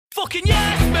fucking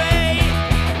yes, mate.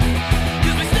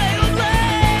 'Cause we stay up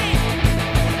late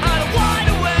and I'm wide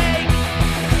awake.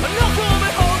 I'm not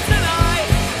coming home tonight.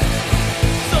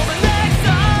 So the next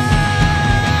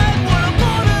time when I'm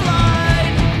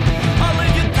borderline, I'll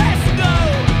leave your desk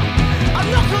note. I'm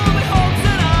not coming home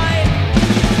tonight.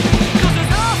 'Cause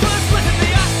there's half a split in the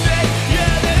ashtray.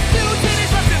 Yeah, there's 2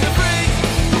 tinnies left in the fridge.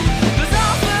 There's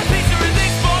half a pizza in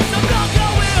this box. I'm not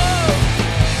going home.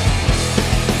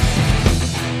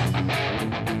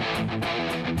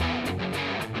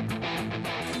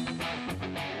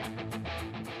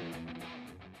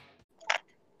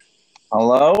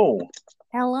 Hello,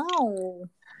 Hello.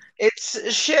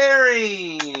 it's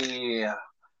Sherry.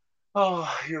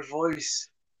 Oh, your voice.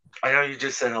 I know you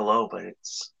just said hello, but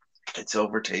it's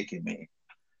overtaking me.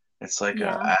 It's like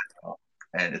Yeah. a Advil,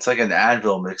 and it's like an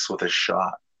Advil mixed with a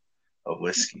shot of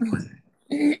whiskey.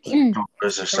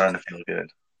 Shoulders are starting to feel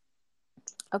good.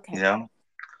 Okay. You know?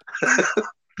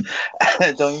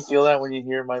 Don't you feel that when you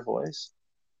hear my voice?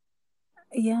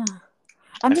 Yeah.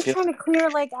 I'm I just feel- trying to clear,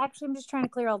 I'm just trying to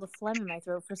clear all the phlegm in my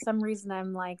throat. For some reason,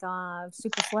 I'm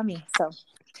super phlegmy. So,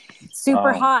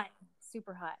 super Oh. hot.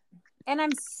 Super hot. And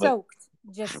I'm soaked,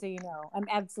 just so you know. I'm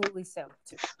absolutely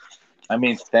soaked. I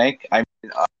mean, I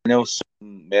know some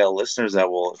male listeners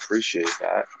that will appreciate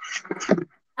that.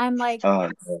 I'm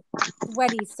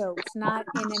sweaty soaked, not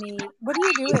in any. What are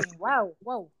you doing? Wow.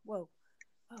 Whoa.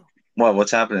 What?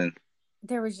 What's happening?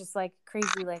 There was just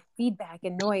crazy feedback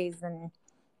and noise and.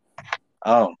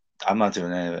 Oh, I'm not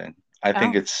doing anything. I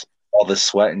think it's all the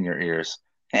sweat in your ears.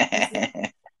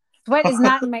 Sweat is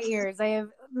not in my ears. I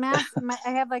have I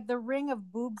have the ring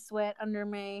of boob sweat under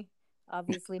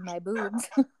obviously my boobs.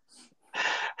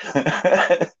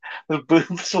 The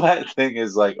boob sweat thing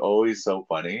is always so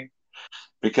funny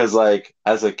because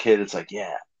as a kid it's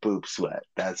yeah, boob sweat.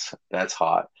 That's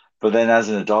hot. But then as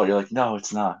an adult you're no,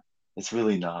 it's not. It's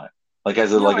really not.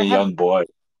 As a young boy.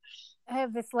 I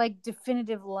have this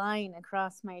definitive line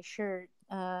across my shirt.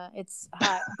 It's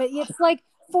hot, but it's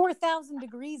 4,000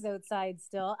 degrees outside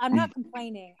still. I'm not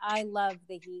complaining. I love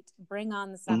the heat. Bring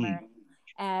on the summer.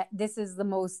 This is the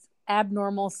most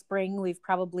abnormal spring we've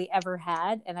probably ever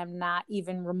had, and I'm not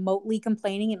even remotely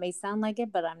complaining. It may sound like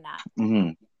it, but I'm not.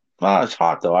 Well, it's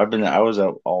hot though. I was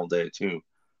out all day too,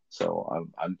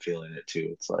 so I'm feeling it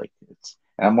too.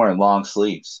 And I'm wearing long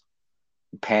sleeves,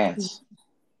 pants.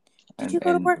 Did you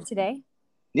go to work today?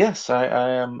 Yes, I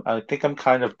am. I think I'm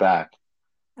kind of back.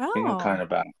 Oh. I think I'm kind of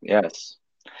back. Yes.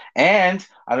 And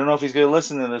I don't know if he's going to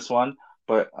listen to this one,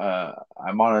 but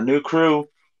I'm on a new crew,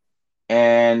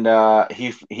 and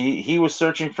he was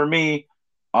searching for me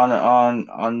on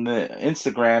the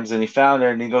Instagrams, and he found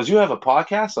it, and he goes, "You have a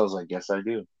podcast?" I was like, "Yes, I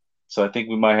do." So I think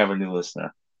we might have a new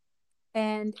listener.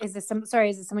 And is this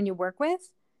someone you work with?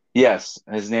 Yes,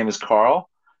 his name is Carl.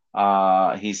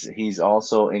 He's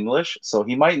also English, so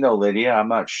he might know Lydia. I'm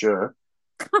not sure.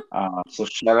 So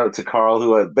shout out to Carl,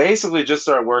 who I basically just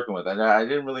started working with, and I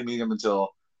didn't really meet him until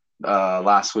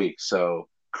last week. So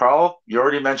Carl, you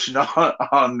already mentioned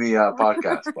on the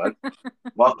podcast, but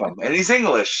welcome. And he's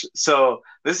English, so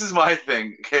this is my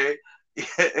thing. Okay,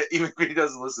 even if he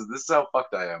doesn't listen, this is how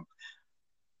fucked I am.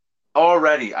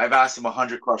 Already, I've asked him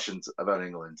 100 questions about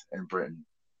England and Britain.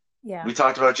 Yeah. We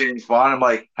talked about James Bond. I'm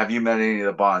like, have you met any of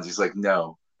the Bonds? He's like,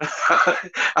 no.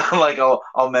 I'm like,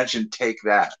 I'll mention Take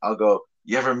That. I'll go,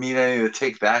 you ever meet any of the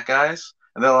Take That guys?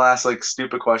 And they'll ask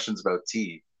stupid questions about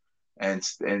tea and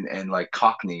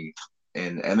Cockney,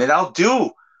 and then I'll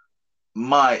do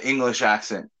my English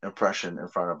accent impression in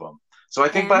front of them. So I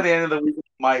think by the end of the week,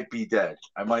 I might be dead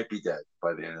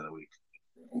by the end of the week.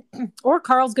 Or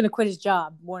Carl's going to quit his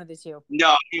job, one of the two.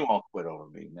 No, he won't quit over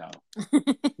me. No.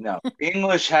 No.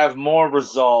 English have more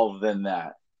resolve than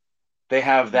that. They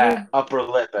have that upper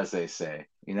lip, as they say.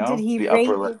 You know?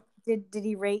 Upper lip. Did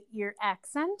he rate your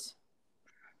accent?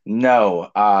 No.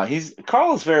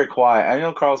 Carl is very quiet. I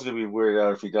know Carl's going to be weirded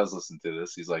out if he does listen to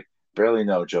this. He's like, barely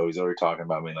know Joe. He's already talking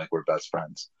about me like we're best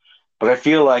friends. But I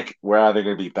feel like we're either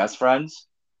going to be best friends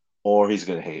or he's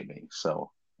going to hate me.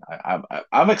 So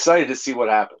I'm excited to see what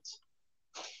happens.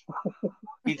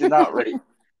 He did not rate.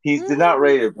 He did not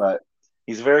rate it, but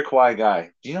he's a very quiet guy.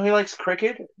 Do you know he likes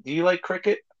cricket? Do you like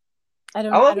cricket? I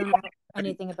don't know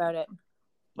anything about it.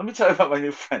 Let me tell you about my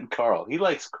new friend Carl. He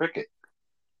likes cricket.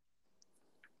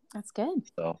 That's good.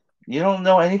 So you don't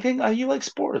know anything? You like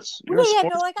sports? I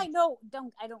know.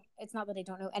 I don't. It's not that I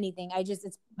don't know anything.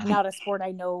 It's not a sport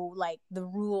I know the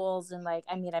rules and I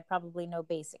probably know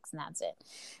basics and that's it.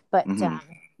 But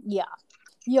yeah.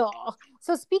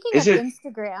 So speaking of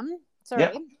Instagram, sorry.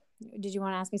 Yeah. Did you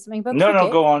want to ask me something about cricket?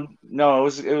 No, go on. No,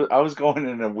 I was going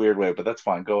in a weird way, but that's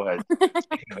fine. Go ahead.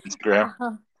 Speaking of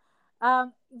Instagram.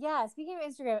 Yeah. Speaking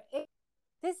of Instagram,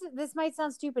 this might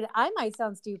sound stupid. I might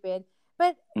sound stupid,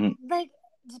 but Mhm. like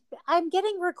I'm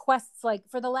getting requests like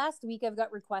for the last week. I've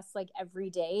got requests like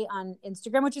every day on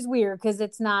Instagram, which is weird because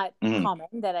it's not Mhm. common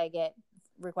that I get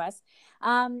requests.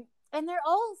 And they're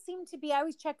all seem to be. I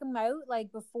always check them out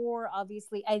like before.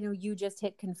 Obviously, I know you just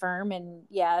hit confirm and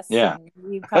yes, Yeah. and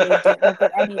you probably didn't look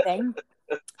at anything.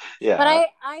 But Yeah.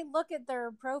 I look at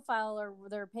their profile or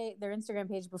their Instagram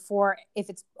page before if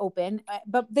it's open,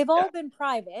 but they've all been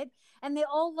private and they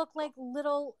all look like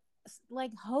little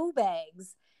like hoe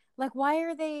bags. Like why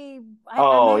are they? Am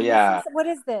Oh I missing? yeah. What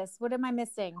is this? What am I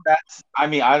missing? I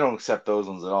mean, I don't accept those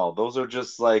ones at all. Those are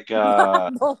just like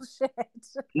Bullshit.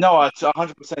 no, it's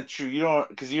 100% true. You don't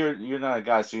because you're not a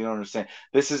guy, so you don't understand.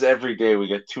 This is every day we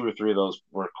get two or three of those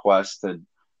requests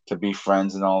to be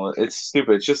friends and all. It's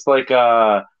stupid. It's just like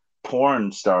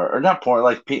porn star or not porn,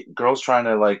 like girls trying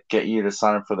to like get you to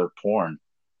sign up for their porn,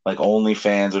 like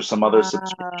OnlyFans or some other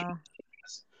subscription. Uh,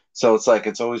 So it's like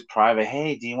it's always private.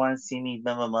 Hey, do you want to see me?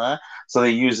 Blah blah blah. So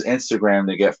they use Instagram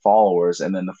to get followers,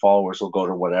 and then the followers will go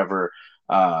to whatever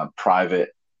private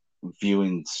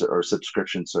viewing or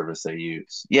subscription service they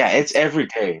use. Yeah, it's every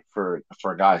day for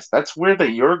guys. That's weird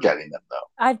that you're getting them though.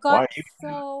 I've Why got are you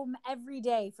getting them? so every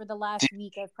day for the Did, last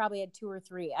week. I've probably had two or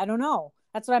three. I don't know.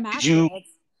 That's what I'm did asking. you It's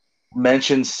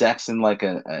mention sex in like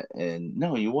in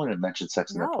no, you wouldn't mention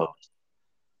sex in the no, post.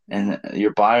 And no.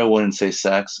 your bio wouldn't say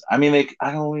sex. I mean,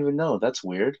 I don't even know. That's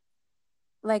weird.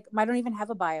 Like I don't even have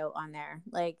a bio on there.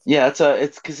 Like Yeah,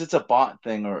 it's because it's a bot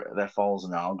thing or that follows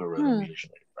an algorithm hmm.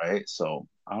 usually, right? So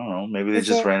I don't know. Maybe they Is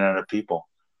just it ran out of people.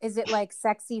 is it like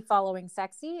sexy following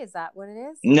sexy? Is that what it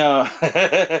is? No,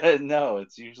 no,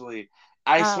 it's usually.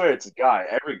 I Oh, swear it's a guy.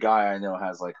 Every guy I know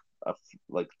has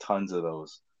like tons of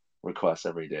those requests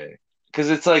every day. Because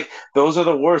it's like those are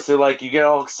the worst. They're like you get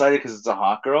all excited because it's a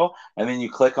hot girl, and then you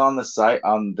click on the site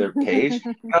on their page.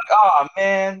 You're like, oh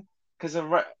man, because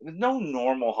no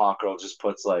normal hot girl just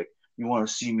puts like, you want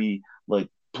to see me like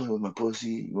play with my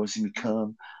pussy? You want to see me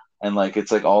come? And like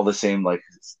it's like all the same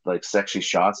like sexy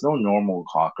shots. No normal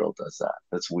hot girl does that.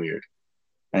 That's weird.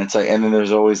 And it's like, and then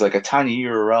there's always like a tiny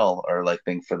URL or like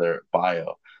thing for their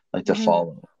bio, like to mhm.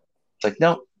 follow. It's like,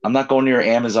 no, I'm not going to your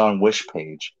Amazon Wish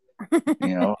page,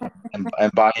 you know,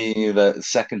 and buying you the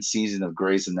second season of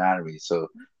Grey's Anatomy so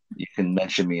you can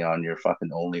mention me on your fucking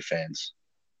OnlyFans.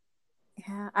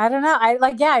 Yeah, I don't know. I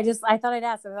like yeah. I thought I'd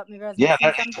ask. I thought maybe I was Yeah,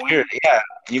 missing it's something. weird. Yeah,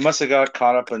 you must have got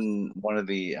caught up in one of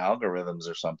the algorithms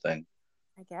or something.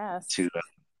 I guess To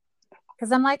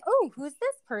because I'm like, oh, who's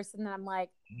this person? And I'm like,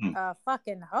 hmm.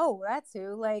 fucking ho, that's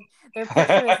who. Like their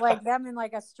picture is like them in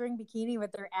like a string bikini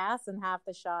with their ass in half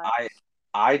the shot. I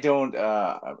I don't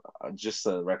just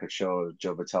the record show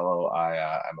Joe Vitello.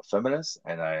 I'm a feminist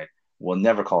and I will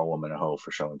never call a woman a hoe for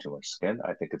showing too much skin.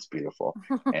 I think it's beautiful.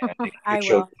 And I think you I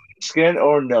show will. skin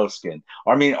or no skin.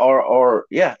 I mean or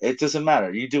yeah, it doesn't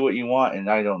matter. You do what you want and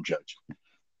I don't judge.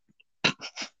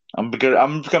 I'm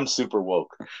become super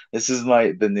woke. This is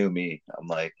the new me. I'm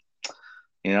like,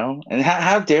 and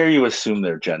how dare you assume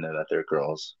their gender that they're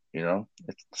girls,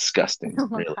 It's disgusting, Oh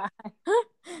my really. god.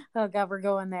 Oh god, we're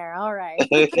going there. All right.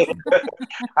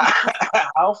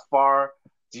 How far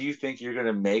do you think you're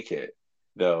gonna make it,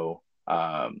 though?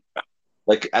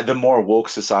 Like the more woke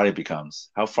society becomes,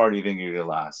 how far do you think you're gonna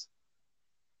last?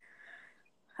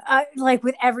 Like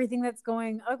with everything that's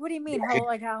going. Like, what do you mean?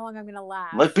 How long I'm gonna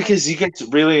Like last? Like, because you get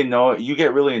really annoyed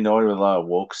with a lot of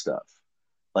woke stuff.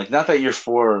 Like not that you're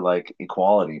for like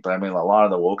equality, but I mean a lot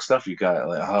of the woke stuff you got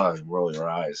like, oh, you roll your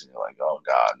eyes and you're like, oh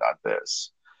God, not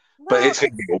this. But well, it's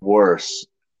gonna it's get worse.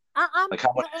 I'm Like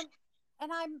how much? well,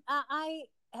 and I'm I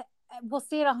will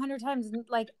say it 100 times.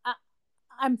 Like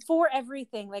I'm for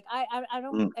everything. Like I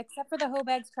don't Mm, except for the hoe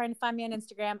bags trying to find me on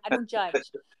Instagram. I don't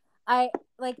judge. I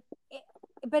like, it,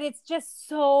 but it's just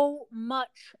so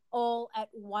much all at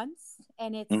once,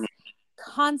 and mm, it's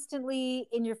constantly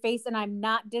in your face. And I'm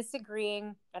not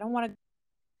disagreeing. I don't want to do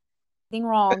anything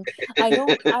wrong. I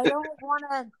don't want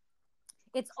to.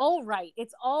 It's all right.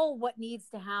 It's all what needs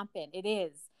to happen. It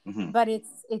is, mhm. but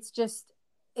it's just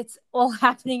it's all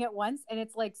happening at once, and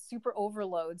it's like super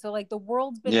overload. So like the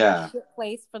world's been a Yeah. shit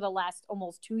place for the last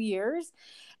almost 2 years,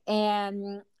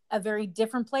 and a very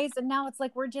different place. And now it's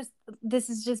like this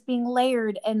is just being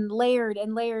layered and layered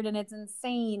and layered, and it's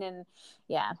insane. And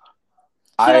yeah,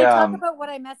 should I I talk about what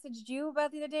I messaged you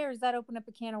about the other day, or does that open up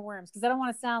a can of worms? Because I don't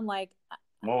want to sound like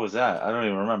what was that? I don't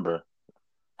even remember.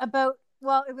 about.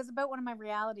 Well, it was about one of my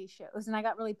reality shows, and I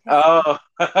got really pissed. Oh,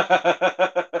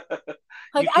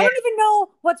 Like you I can't. don't even know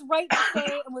what's right to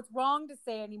say and what's wrong to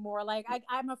say anymore. Like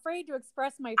I'm afraid to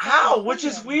express my fucking How? Which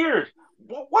is opinion. weird.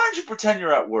 Why don't you pretend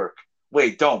you're at work?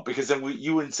 Wait, don't, because then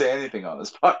you wouldn't say anything on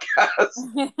this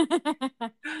podcast.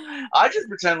 I just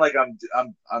pretend like I'm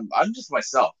just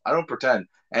myself. I don't pretend,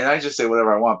 and I just say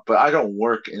whatever I want. But I don't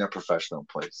work in a professional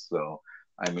place, so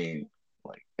I mean,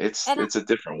 like and I, it's a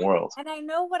different world. and I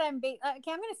know what okay, I'm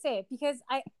gonna say it because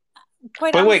I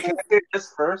quite But wait, honestly. can I say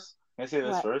this first? Can I say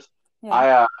this What? first?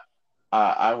 Yeah.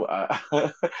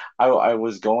 I I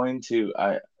was going to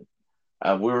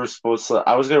we were supposed to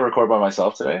I was gonna record by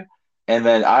myself today, and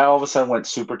then I all of a sudden went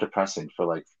super depressing for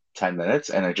like 10 minutes,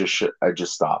 and I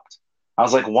just stopped. I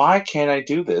was like, why can't I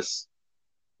do this?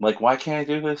 Like, why can't I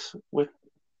do this with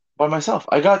by myself?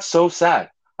 I got so sad.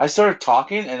 I started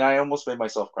talking, and I almost made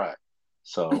myself cry.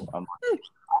 So I'm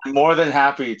more than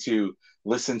happy to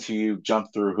listen to you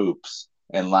jump through hoops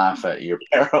and laugh at your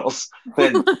perils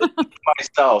than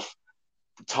myself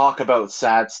talk about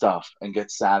sad stuff and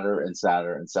get sadder and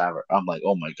sadder and sadder. I'm like,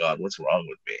 oh my God, what's wrong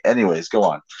with me? Anyways, go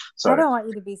on. I Sorry. don't want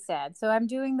you to be sad. So I'm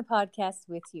doing the podcast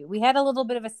with you. We had a little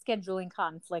bit of a scheduling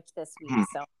conflict this week.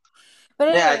 So, but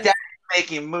Yeah, anyways, dad's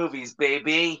making movies,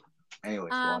 baby.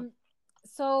 Anyways, go on.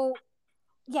 so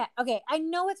yeah, okay. I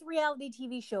know it's a reality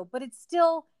TV show, but it's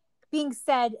still being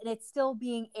said and it's still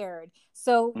being aired.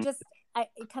 So just I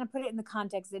kind of put it in the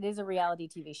context. It is a reality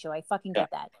TV show. I fucking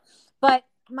get that. But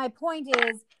my point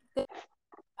is that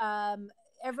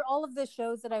all of the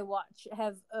shows that I watch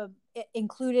have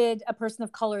included a person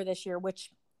of color this year,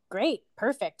 which great,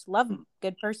 perfect, love them,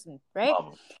 good person, right?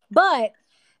 But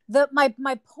my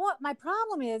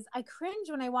problem is I cringe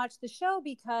when I watch the show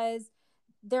because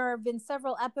there have been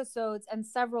several episodes and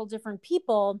several different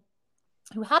people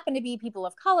who happen to be people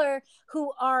of color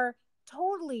who are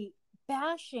totally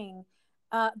bashing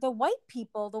the white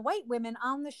people, the white women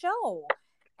on the show.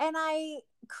 And I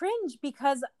cringe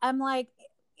because I'm like,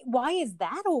 why is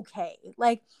that okay?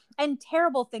 Like, and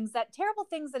terrible things that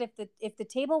if the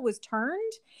table was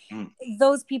turned,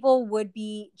 those people would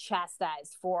be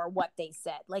chastised for what they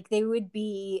said. Like they would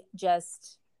be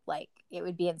just like, it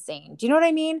would be insane. Do you know what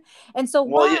I mean? And so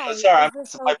why is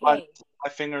this okay? My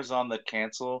fingers on the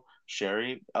cancel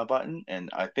Sherry button,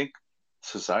 and I think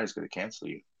society's going to cancel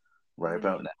you right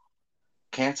about now.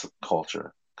 Cancel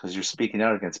culture, because you're speaking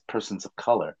out against persons of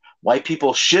color. White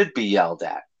people should be yelled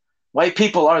at. White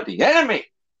people are the enemy.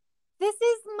 This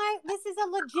is a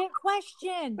legit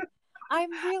question.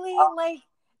 I'm really like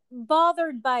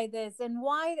bothered by this, and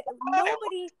why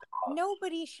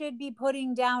nobody should be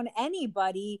putting down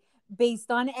anybody based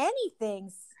on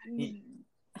anything.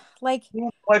 Like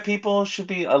white people should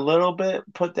be a little bit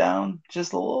put down,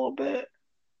 just a little bit.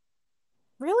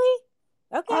 Really?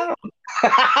 Okay. I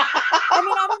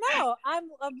mean, I don't know.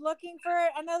 I'm looking for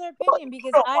another opinion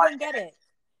because I don't get it.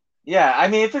 Yeah, I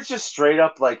mean, if it's just straight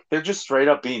up like they're just straight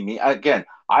up being me. Again,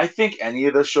 I think any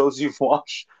of the shows you've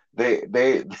watched,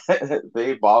 they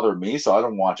bother me, so I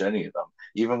don't watch any of them,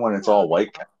 even when it's all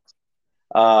white.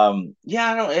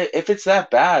 Yeah, I don't. If it's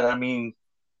that bad, I mean,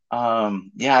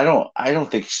 yeah, I don't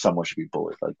think someone should be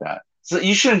bullied like that. So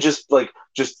you shouldn't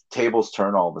just tables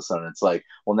turn all of a sudden. It's like,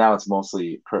 well, now it's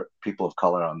mostly people of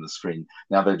color on the screen.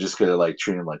 Now they're just gonna like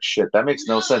treat them like shit. That makes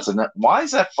no sense. And why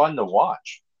is that fun to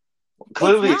watch?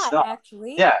 Clearly, it's not.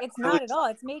 Actually. Yeah, it's not at all.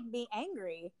 It's made me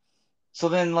angry. So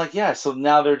then, like, yeah, so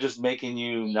now they're just making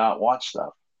you not watch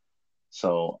stuff.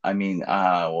 So I mean,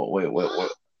 wait.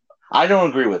 I don't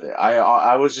agree with it.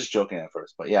 I was just joking at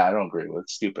first, but yeah, I don't agree with it.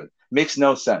 It's stupid. Makes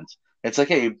no sense. It's like,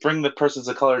 hey, bring the persons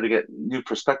of color to get new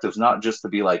perspectives, not just to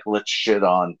be like, let's shit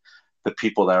on the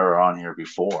people that were on here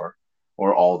before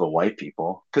or all the white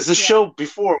people. Because the show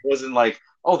before wasn't like,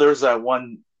 oh, there's that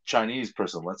one Chinese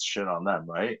person, let's shit on them,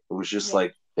 right? It was just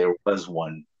like there was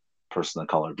one person of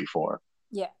color before.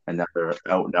 Yeah. And now they're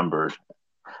outnumbered.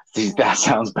 See, that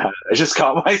sounds bad. I just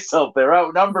caught myself. They're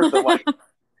outnumbered, the white.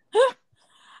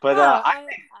 But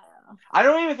I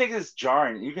don't even think it's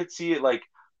jarring. You could see it like,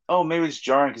 oh, maybe it's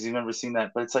jarring because you've never seen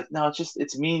that. But it's like, no,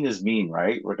 it's mean is mean,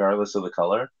 right? Regardless of the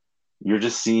color. You're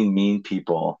just seeing mean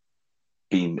people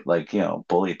being like,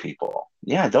 bully people.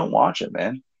 Yeah, don't watch it,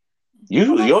 man.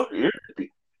 You're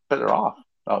better off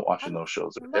not watching those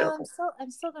shows. Well,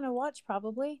 I'm still gonna watch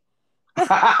probably.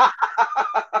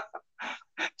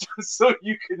 Just so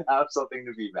you can have something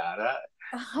to be mad at.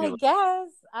 I guess.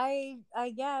 I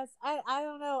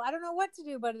don't know. I don't know what to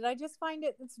do about it. I just find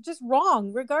it's just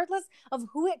wrong, regardless of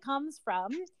who it comes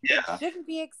from. Yeah. It shouldn't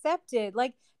be accepted.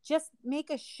 Like, just make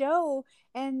a show,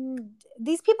 and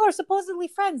these people are supposedly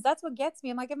friends. That's what gets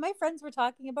me. I'm like, if my friends were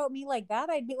talking about me like that,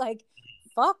 I'd be like,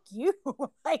 fuck you.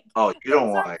 Like, oh, you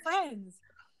don't want friends.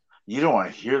 You don't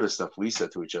want to hear the stuff we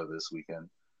said to each other this weekend.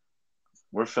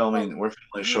 We're filming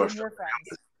a short film.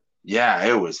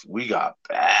 Yeah, we got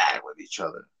bad with each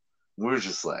other. We were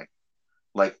just like,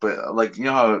 But like you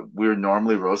know how we would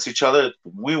normally roast each other,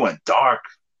 we went dark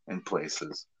in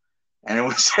places. And it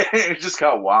was it just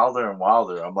got wilder and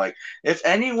wilder. I'm like, if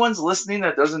anyone's listening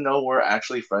that doesn't know we're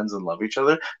actually friends and love each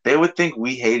other, they would think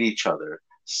we hate each other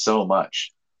so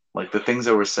much. Like the things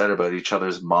that were said about each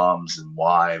other's moms and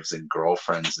wives and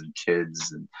girlfriends and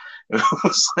kids, and it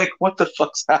was like, what the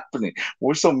fuck's happening?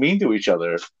 We're so mean to each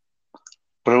other.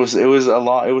 But it was a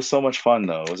lot. It was so much fun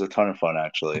though. It was a ton of fun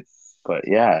actually. But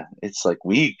yeah, it's like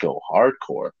we go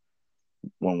hardcore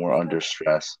when we're I under don't,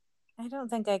 stress. I don't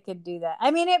think I could do that.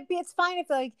 I mean, it's fine if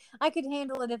like I could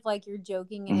handle it if like you're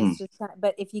joking and Hmm. it's just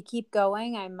but if you keep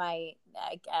going, I don't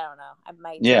know. I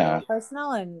might take it a Yeah, little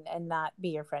personal and not be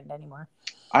your friend anymore.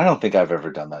 I don't think I've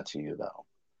ever done that to you though.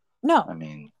 I No.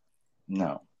 mean,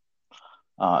 no.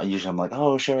 Usually I'm like,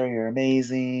 oh, Sherry, you're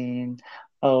amazing.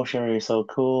 Oh, Sherry, you're so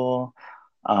cool.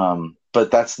 But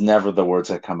that's never the words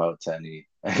that come out to any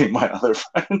of my other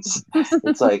friends.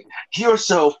 It's like, you're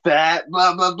so fat,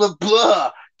 blah, blah, blah,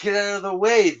 blah. Get out of the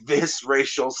way, this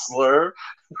racial slur.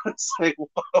 It's like,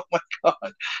 oh my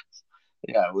God.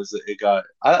 Yeah, it got,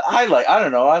 I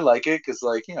don't know, I like it because,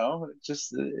 like,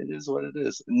 it is what it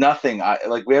is. Nothing,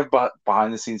 we have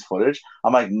behind the scenes footage.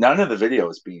 I'm like, none of the video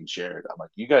is being shared. I'm like,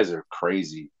 you guys are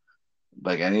crazy.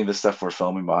 Like, any of the stuff we're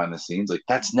filming behind the scenes, like,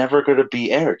 that's never going to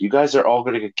be aired. You guys are all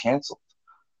going to get canceled.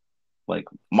 Like,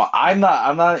 I'm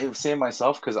not even saying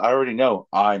myself because I already know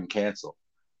I'm canceled.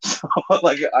 So,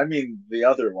 like, I mean, the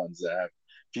other ones that have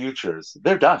futures,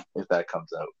 they're done if that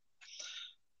comes out.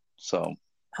 So,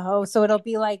 Oh, so it'll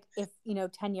be like if,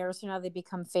 10 years from now they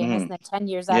become famous, mhm, and then 10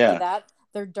 years after yeah, that,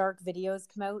 their dark videos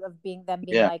come out of being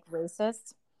yeah. like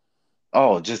racist.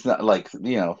 Oh, just not like,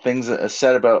 things that are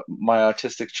said about my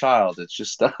autistic child. It's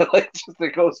just like, just,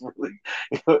 it goes really,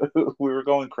 we were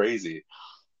going crazy.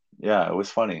 Yeah, it was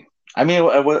funny. I mean,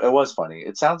 it was funny.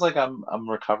 It sounds like I'm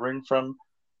recovering from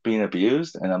being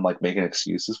abused and I'm like making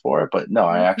excuses for it, but no,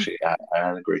 I had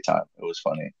a great time. It was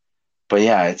funny. But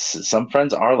yeah, it's some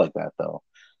friends are like that though.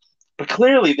 But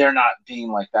clearly they're not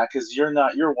being like that because you're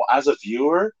as a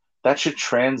viewer, that should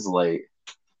translate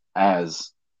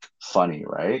as funny,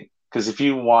 right? Because if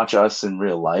you watch us in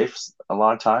real life, a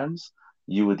lot of times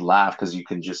you would laugh because you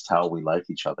can just tell we like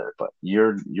each other. But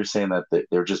you're saying that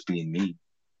they're just being mean.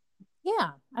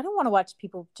 Yeah, I don't want to watch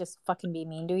people just fucking be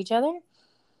mean to each other.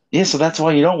 Yeah, so that's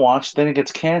why you don't watch. Then it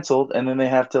gets canceled, and then they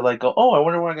have to like go, "Oh, I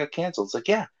wonder why I got canceled." It's like,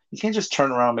 yeah, you can't just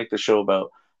turn around and make the show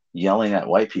about yelling at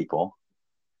white people.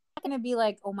 I'm not gonna be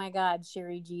like, oh my god,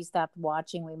 Sherry G stopped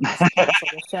watching. We must cancel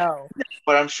the show.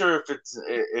 But I'm sure if it's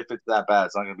that bad,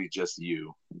 it's not gonna be just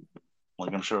you.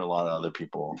 Like I'm sure a lot of other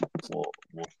people will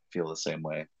feel the same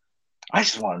way. I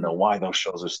just want to know why those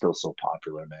shows are still so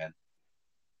popular, man.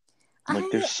 Like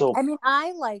they're I so. I mean,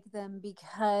 I like them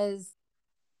because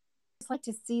I just like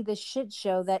to see the shit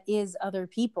show that is other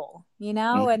people,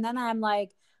 Mhm. And then I'm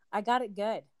like, I got it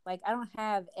good. Like I don't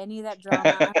have any of that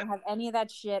drama. I don't have any of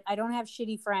that shit. I don't have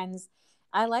shitty friends.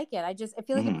 I like it. I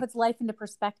feel like it Mhm. puts life into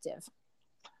perspective.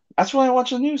 That's what I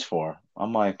watch the news for.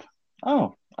 I'm like,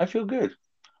 oh, I feel good.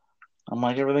 I'm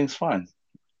like, everything's fine.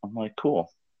 I'm like,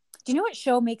 cool. Do you know what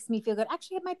show makes me feel good?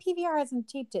 Actually, my PVR hasn't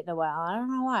taped it in a while. I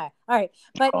don't know why. All right,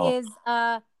 but Oh, is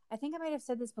I think I might have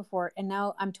said this before, and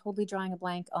now I'm totally drawing a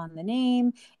blank on the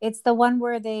name. It's the one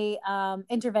where they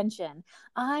intervention.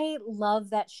 I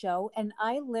love that show, and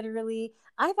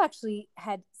I've actually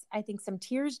had I think some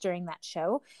tears during that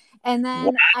show, and wow,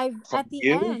 then I've from at the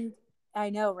you? end. I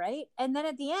know, right? And then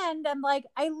at the end, I'm like,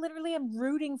 I literally am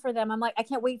rooting for them. I'm like, I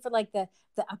can't wait for like the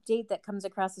update that comes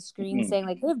across the screen Mhm. saying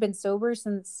like they've been sober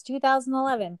since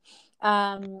 2011.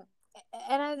 And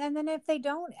then if they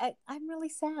don't, I'm really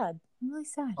sad. I'm really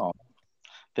sad. Oh,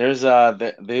 there's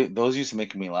those used to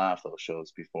make me laugh, those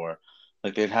shows before.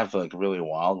 Like they'd have like really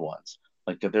wild ones.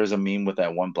 Like there's a meme with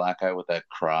that one black guy with that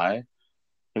cry.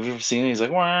 Have you ever seen it? He's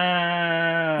like,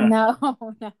 wah. No,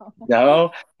 no.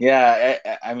 No, yeah.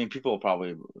 I mean, people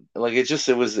probably like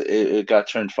it got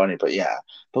turned funny, but yeah,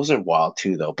 those are wild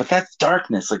too, though. But that's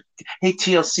darkness. Like, hey,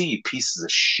 TLC, you pieces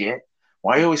of shit.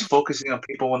 Why are you always focusing on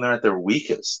people when they're at their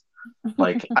weakest?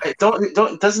 Like, I don't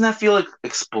doesn't that feel like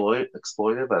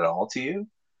exploitive at all to you?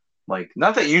 Like,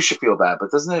 not that you should feel bad,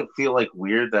 but doesn't it feel like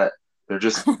weird that they're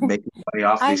just making money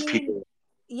off I these mean, people?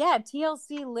 yeah,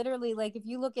 TLC literally, like, if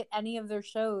you look at any of their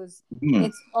shows, Hmm.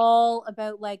 it's all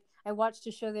about like I watched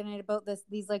a show the other night about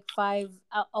these like five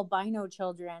albino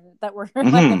children that were like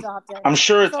Hmm. adopted. I'm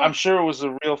sure It's it's I'm all sure it was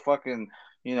a real fucking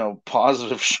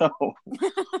positive show.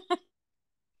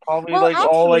 Probably well, like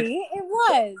all like. actually, it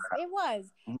was. It was.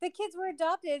 The kids were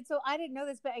adopted, so I didn't know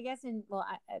this, but I guess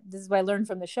this is what I learned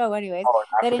from the show, anyways. Oh,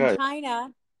 in That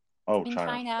Africa. Oh, In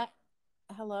China. China,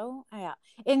 hello. Yeah,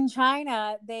 in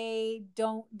China they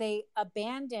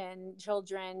abandon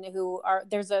children who are,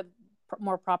 there's a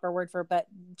more proper word for, but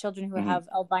children who Mhm. have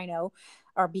albino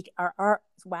are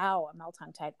wow, I'm all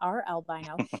tongue tied, are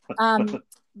albino. um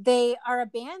they are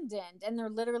abandoned and they're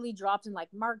literally dropped in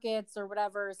like markets or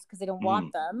whatever because they don't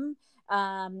want Mhm.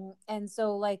 them. And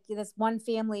so like this one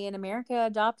family in America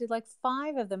adopted like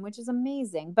 5 of them, which is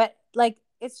amazing, but like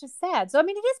it's just sad. So I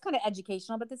mean, it is kind of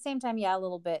educational, but at the same time, yeah, a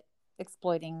little bit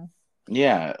exploiting.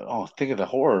 Yeah. Oh, think of the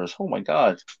horrors. Oh my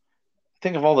God.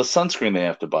 Think of all the sunscreen they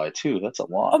have to buy too. That's a Oh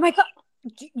lot. my god,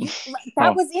 you, that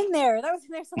Oh. was in there. That was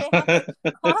in there. So they have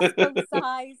like Costco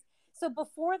size. So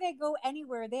before they go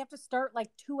anywhere, they have to start like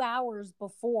 2 hours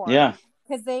before Yeah.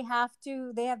 because they have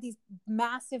to. They have these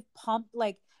massive pump.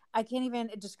 Like I can't even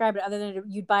describe it other than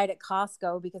you'd buy it at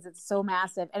Costco because it's so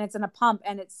massive and it's in a pump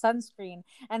and it's sunscreen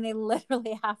and they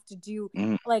literally have to do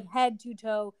Mm. like head to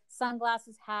toe,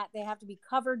 sunglasses, hat. They have to be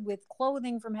covered with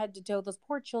clothing from head to toe. Those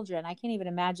poor children. I can't even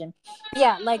imagine.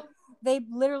 Yeah, like they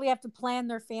literally have to plan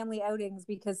their family outings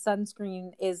because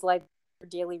sunscreen is like their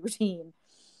daily routine.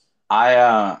 I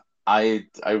uh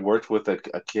I worked with a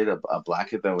kid, a black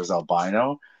kid that was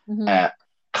albino Mm-hmm. at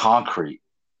Concrete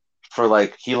for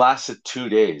like he lasted 2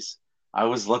 days. I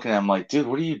was looking at him like, dude,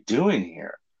 what are you doing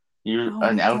here? You're Oh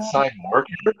an my god. outside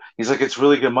worker? He's like, it's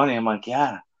really good money. I'm like,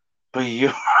 yeah, but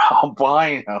you're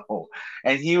albino.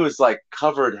 And he was like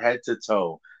covered head to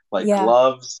toe, like Yeah.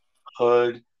 gloves,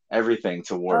 hood, everything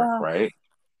to work, Oh, right?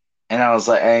 And I was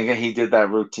like, and again, he did that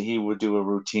routine. He would do a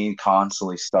routine,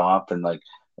 constantly stop and like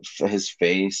his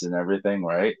face and everything,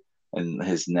 right? And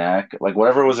his neck, like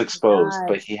whatever was exposed, God.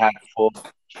 but he had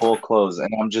full clothes.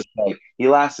 And I'm just like, he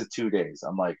lasted 2 days.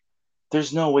 I'm like,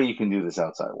 there's no way you can do this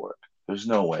outside work. There's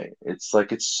no way. It's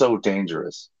like it's so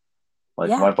dangerous. Like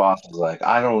Yeah. my boss was like,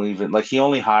 I don't even like he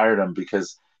only hired him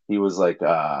because he was like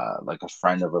a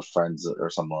friend of a friend's or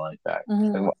something like that.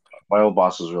 And Hmm. my old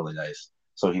boss was really nice.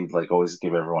 So he'd like always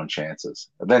give everyone chances.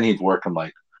 And then he'd work him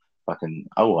like fucking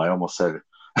I almost said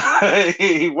it.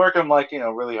 He'd work him like,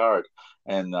 really hard.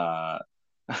 And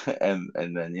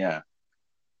and then yeah.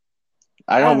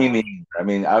 I I don't don't mean know. the I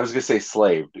mean I was gonna say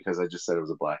slave because I just said it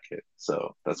was a black kid.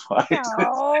 So that's why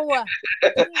No.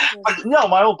 Jesus. no,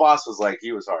 my old boss was like,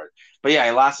 he was hard. But yeah,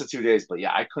 it lasted 2 days. But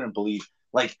yeah, I couldn't believe,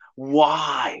 like,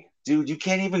 why? Dude, you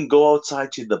can't even go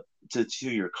outside to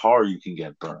your car, you can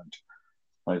get burned.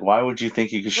 Like, why would you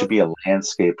think you should Well, be a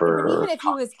landscaper but even or if he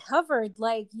was covered,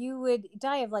 like you would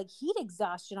die of like heat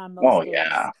exhaustion on oh most days.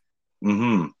 yeah.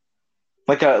 Mm-hmm.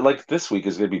 Like this week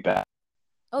is gonna be bad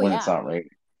Oh when it's yeah. not raining.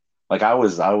 Like I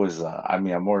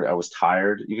mean I was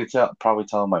tired. You could probably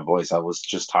tell in my voice. I was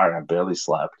just tired. I barely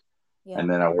slept. Yeah. And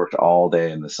then I worked all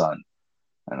day in the sun.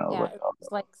 And I was Yeah. like, It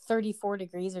was like 34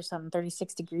 degrees or something,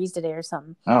 36 degrees today or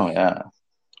something. oh yeah.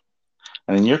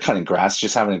 And then you're cutting grass,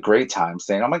 just having a great time,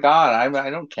 saying, "Oh my God, I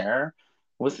don't care.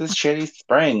 What's this shitty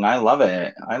spring? I love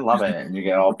it. I love it." And you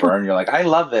get all burned. You're like, "I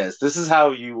love this. This is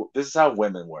how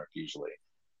women work usually."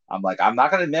 I'm like, I'm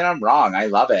not gonna admit I'm wrong. I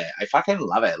love it. I fucking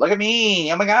love it. Look at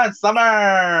me. Oh my God,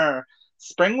 summer.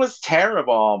 Spring was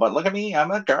terrible, but look at me.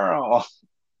 I'm a girl.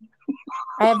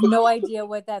 I have no idea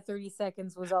what that 30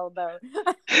 seconds was all about.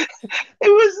 It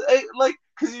was like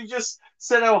because you just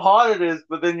said how hot it is,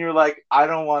 but then you're like, I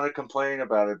don't want to complain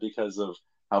about it because of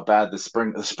how bad the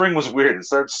spring was weird. It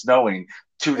started snowing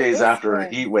two It days is after a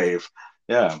spring. heat wave.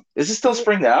 Yeah, is it still It,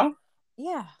 spring now?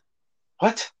 yeah.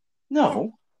 What? Yeah.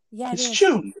 No, Yeah, it it's is.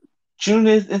 June. June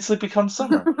is instantly becomes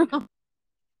summer.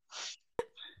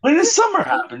 When does summer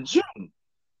happen? June.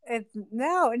 It's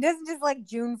no, it doesn't just like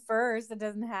June 1st. It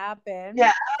doesn't happen.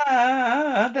 Yeah,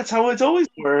 that's how it's always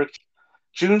worked.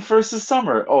 June 1st is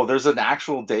summer. Oh, there's an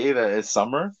actual day that is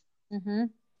summer? Mm-hmm.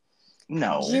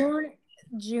 No.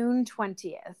 June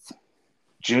 20th.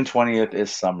 June 20th is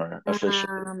summer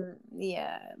officially.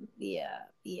 Yeah, yeah,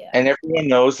 yeah. And everyone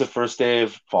knows the first day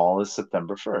of fall is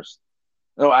September 1st.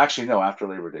 No, actually, no, after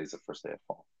Labor Day is the first day of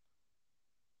fall.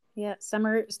 Yeah,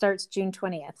 summer starts June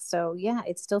 20th. So, yeah,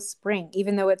 it's still spring.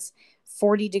 Even though it's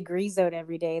 40 degrees out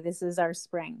every day, this is our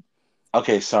spring.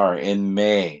 Okay, sorry. In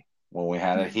May, when we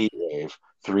had a heat wave,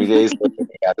 3 days later, we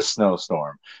had a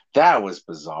snowstorm. That was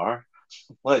bizarre.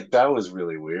 Like, that was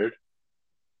really weird.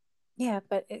 Yeah,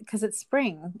 but because it's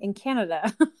spring in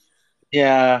Canada.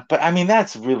 Yeah, but I mean,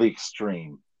 that's really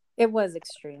extreme. It was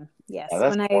extreme. Yeah, Yes.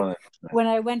 that's When I more when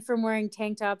I went from wearing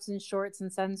tank tops and shorts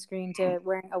and sunscreen to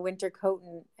wearing a winter coat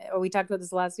and we talked about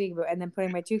this last week, and then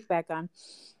putting my tooth back on.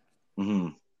 than.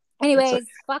 It's like, Anyways,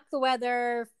 fuck the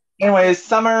weather. Fuck it. anyways,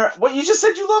 summer. What you just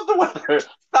said you love the weather.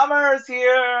 Summer is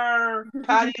here.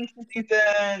 Patio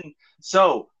season.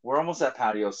 So we're almost at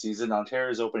patio season.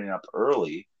 Ontario's opening up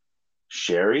early.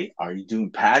 Sherry, are you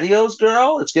doing patios,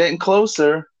 girl? It's getting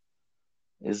closer.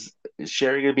 Is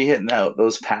Sherry gonna be hitting out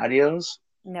those patios?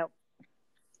 Nope.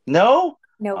 No?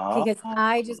 Nope. Oh, Because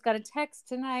I just got a text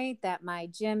tonight that my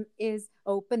gym is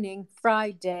opening yeah.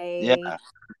 Friday.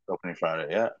 Opening Friday,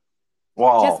 yeah. Just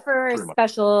Well, for pretty much.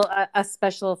 special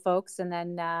special folks, and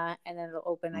then it'll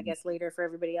open, I Mhm. guess, later for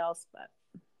everybody else. But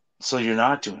So you're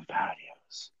not doing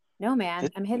patios. no, man,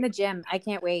 This- I'm hitting the gym. I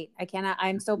can't wait. I cannot.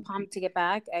 I'm so pumped to get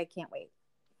back. I can't wait.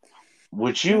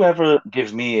 Would Yeah. you ever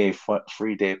give me a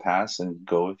free day pass and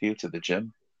go with you to the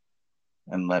gym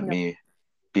and let Nope. me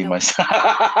be Nope. myself?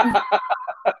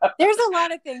 There's a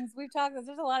lot of things we've talked about.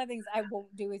 There's a lot of things I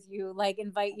won't do with you, like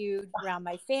invite you around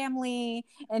my family,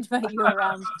 invite you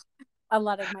around a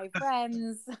lot of my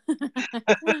friends.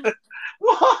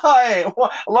 Why?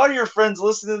 A lot of your friends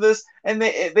listen to this, and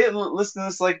they listen to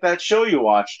this like that show you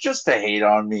watch just to hate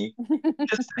on me.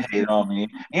 Just to hate on me.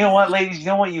 You know what, ladies? You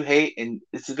know what you hate, and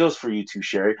it goes for you too,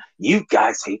 Sherry. You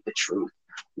guys hate the truth.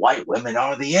 White women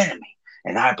are the enemy,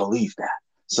 and I believe that.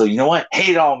 So you know what?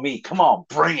 Hate on me. Come on,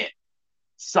 bring it.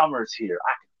 Summer's here.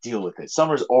 I can deal with it.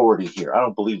 Summer's already here. I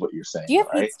don't believe what you're saying. Do you have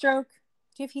All right? heat stroke?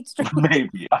 Do you have heat stroke?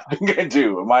 Maybe. I think I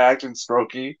do. Am I acting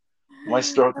strokey? Am I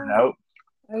stroking out?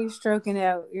 Are you stroking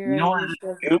out? You know what? You're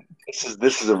stroking You- out.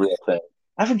 this is a real thing.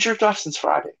 I haven't jerked off since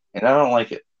Friday, and I don't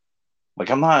like it. Like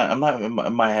I'm not.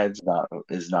 My head's not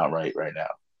is not right now. You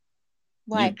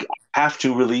Why? have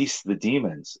to release the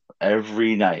demons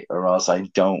every night, or else I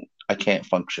can't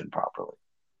function properly.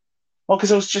 Well,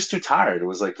 because I was just too tired. It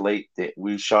was like late.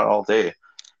 We shot all day,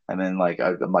 and then like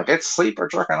I'm like it's sleep or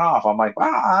jerking off. I'm like,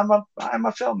 wow, I'm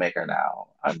a filmmaker now.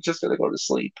 I'm just gonna go to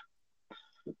sleep.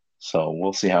 So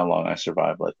we'll see how long I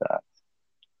survive like that.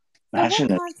 So what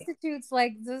Imagine it. constitutes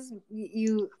like this?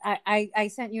 I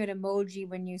sent you an emoji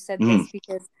when you said Mm, this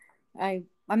because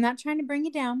I'm not trying to bring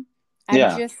you down. I'm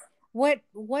yeah. just what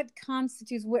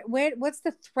constitutes what's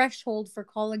the threshold for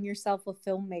calling yourself a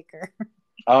filmmaker?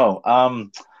 Oh,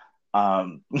 um,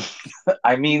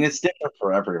 I mean, it's different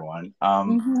for everyone.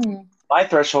 Mm-hmm. My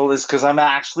threshold is because I'm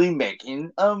actually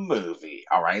making a movie.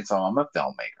 All right, so I'm a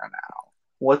filmmaker now.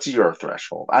 What's your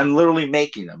threshold? I'm literally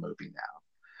making a movie now.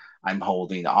 I'm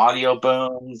holding audio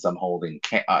booms. I'm holding.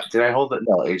 Did I hold it?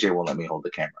 No, AJ won't let me hold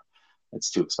the camera.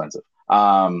 It's too expensive.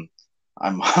 I'm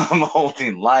I'm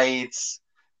holding lights.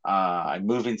 I'm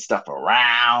moving stuff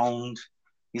around.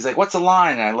 He's like, "What's a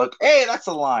line?" And I look, "Hey, that's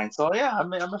a line." So yeah,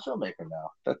 I'm a filmmaker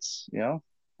now. That's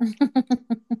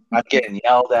I'm getting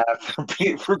yelled at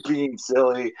for being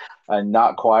silly and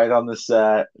not quiet on the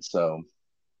set. So,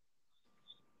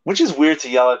 which is weird to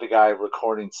yell at the guy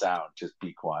recording sound. Just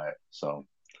be quiet. So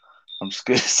I'm just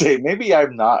gonna say maybe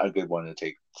I'm not a good one to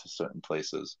take to certain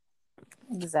places.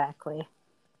 Exactly.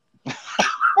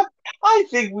 I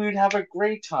think we would have a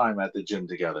great time at the gym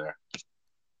together.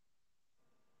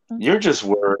 You're Okay. just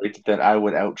worried that I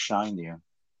would outshine you.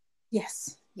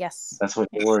 Yes. Yes. That's what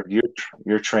you're worried.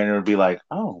 Your trainer would be like,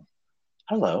 "Oh,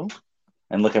 hello,"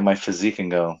 and look at my physique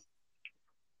and go,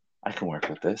 "I can work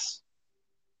with this,"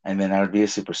 and then I would be a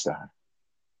superstar.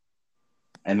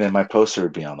 And then my poster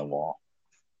would be on the wall.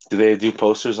 Do they do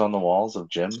posters on the walls of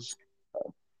gyms?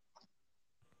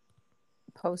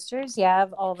 Posters, yeah,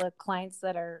 of all the clients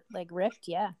that are like ripped,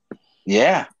 yeah.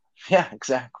 Yeah, yeah,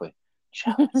 exactly.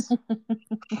 Jealous,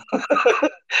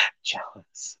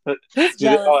 jealous. Who's Do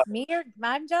they? jealous? Oh, Me or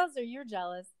I'm jealous or you're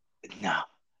jealous? no,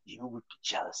 you would be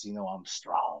jealous. You know I'm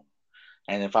strong.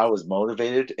 And if I was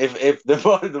motivated, if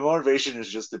the motivation is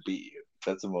just to beat you,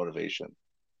 that's a motivation.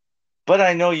 But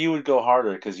I know you would go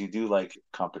harder because you do like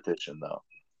competition, though.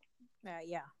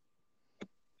 Yeah.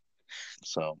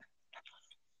 So,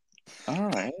 all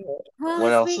right. Well,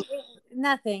 What else is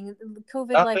nothing.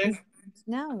 COVID life is nothing?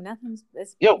 no, nothing's.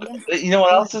 Yo, Yeah. you know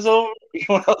what Go else is over? You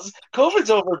know what else? COVID's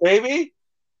over, baby.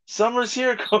 Summer's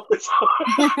here. COVID's over.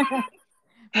 Oh,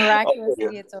 yeah.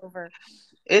 Miraculously, it's over.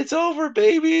 It's over,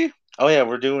 baby. Oh yeah,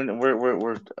 we're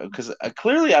because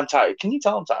clearly I'm tired. Can you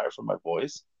tell I'm tired from my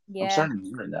voice? I'm Yeah, starting to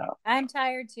hear it now. I'm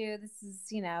tired too. This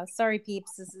is, sorry,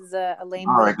 peeps. This is a lame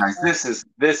All right, week. guys,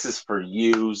 this is for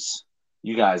yous.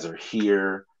 You guys are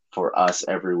here for us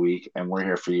every week, and we're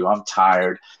here for you. I'm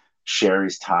tired.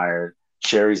 Sherry's tired.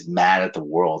 Sherry's mad at the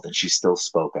world, and she still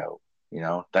spoke out.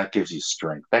 That gives you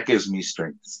strength. That gives me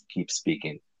strength to keep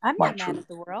speaking I'm my not mad truth. at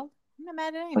the world. I'm not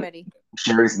mad at anybody.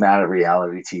 Sherry's mad at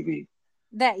reality TV,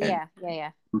 and Yeah.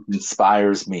 it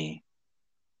inspires me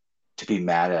to be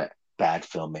mad at bad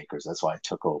filmmakers. That's why I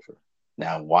took over.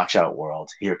 Now, watch out, world.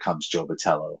 Here comes Joe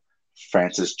Batello,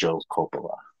 Francis Joe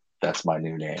Coppola. That's my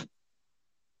new name.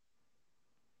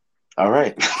 All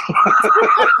right.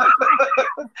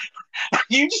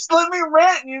 You just let me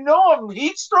rant. You know I'm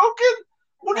heat stroking.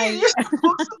 What are you? You're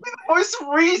supposed to be the voice of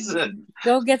reason.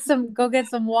 Go get some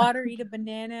water, eat a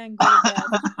banana, and go to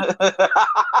bed.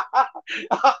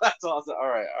 Oh, that's awesome. All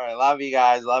right. Love you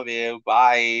guys. Love you.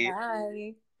 Bye.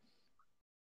 Bye.